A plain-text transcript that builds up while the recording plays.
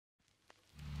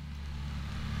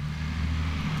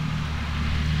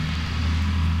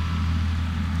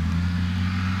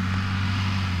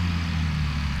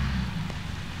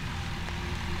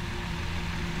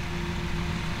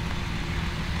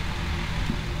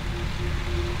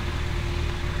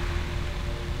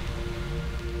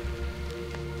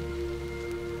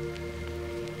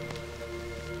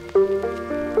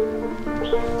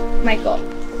Michael.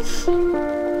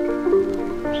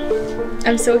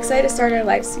 I'm so excited to start our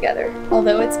lives together.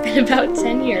 Although it's been about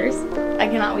 10 years, I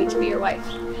cannot wait to be your wife.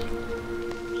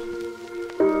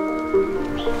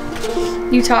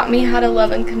 You taught me how to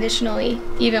love unconditionally,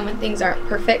 even when things aren't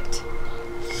perfect.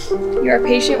 You are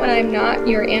patient when I'm not.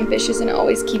 You are ambitious and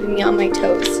always keeping me on my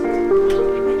toes.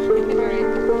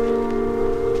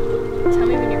 Tell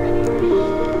me when you're ready.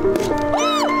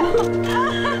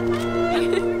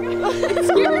 It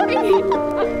scared me. I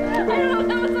don't know if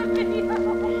that was on video.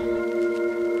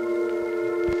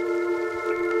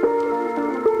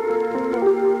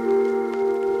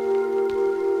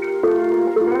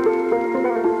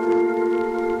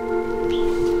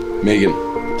 Megan,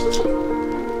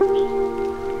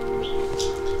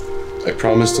 I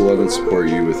promise to love and support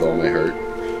you with all my heart.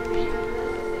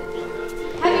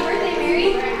 Happy birthday,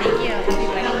 Mary. Thank you. Happy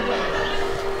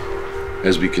wedding.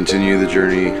 As we continue the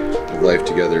journey of life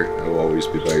together, I will always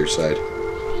be by your side. Any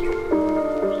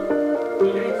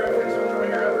preference on the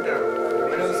hair up or down?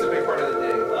 I know this is a big part of the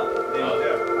day.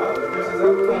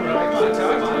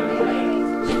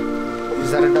 Is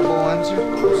that a double onesie?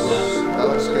 That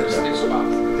looks good.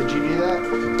 Did you do that?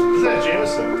 Is that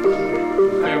Jameson?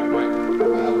 Fair point.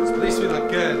 At least we look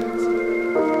good.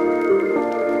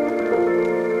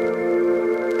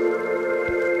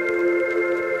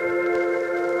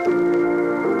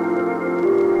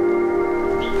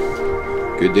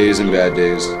 Good days and bad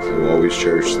days, I will always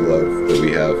cherish the love that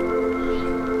we have.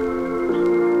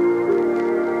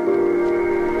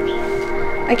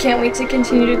 I can't wait to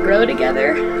continue to grow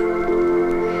together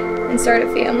and start a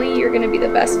family. You're going to be the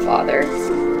best father.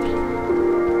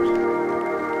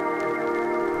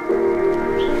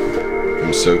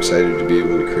 I'm so excited to be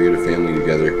able to create a family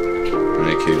together, and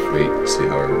I can't wait to see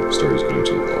how our story is going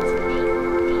to evolve.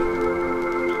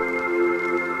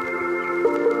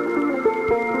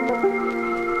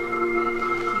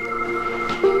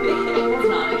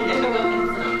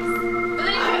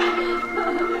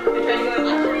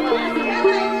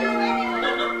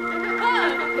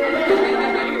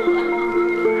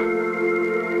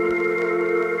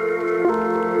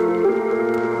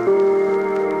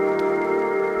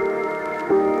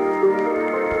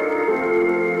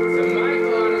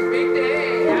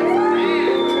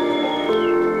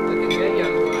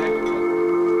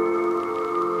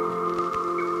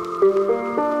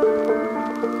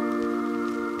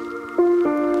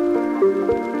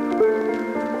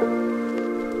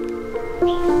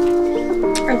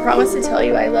 I promise to tell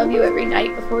you I love you every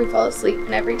night before we fall asleep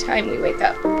and every time we wake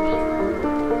up.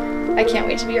 I can't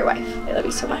wait to be your wife. I love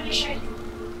you so much.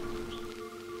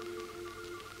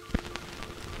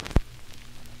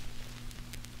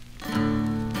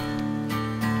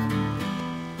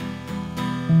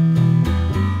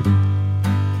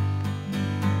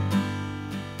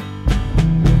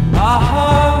 Our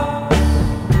hearts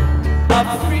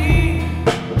are free,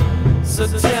 so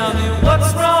tell me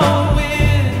what's wrong with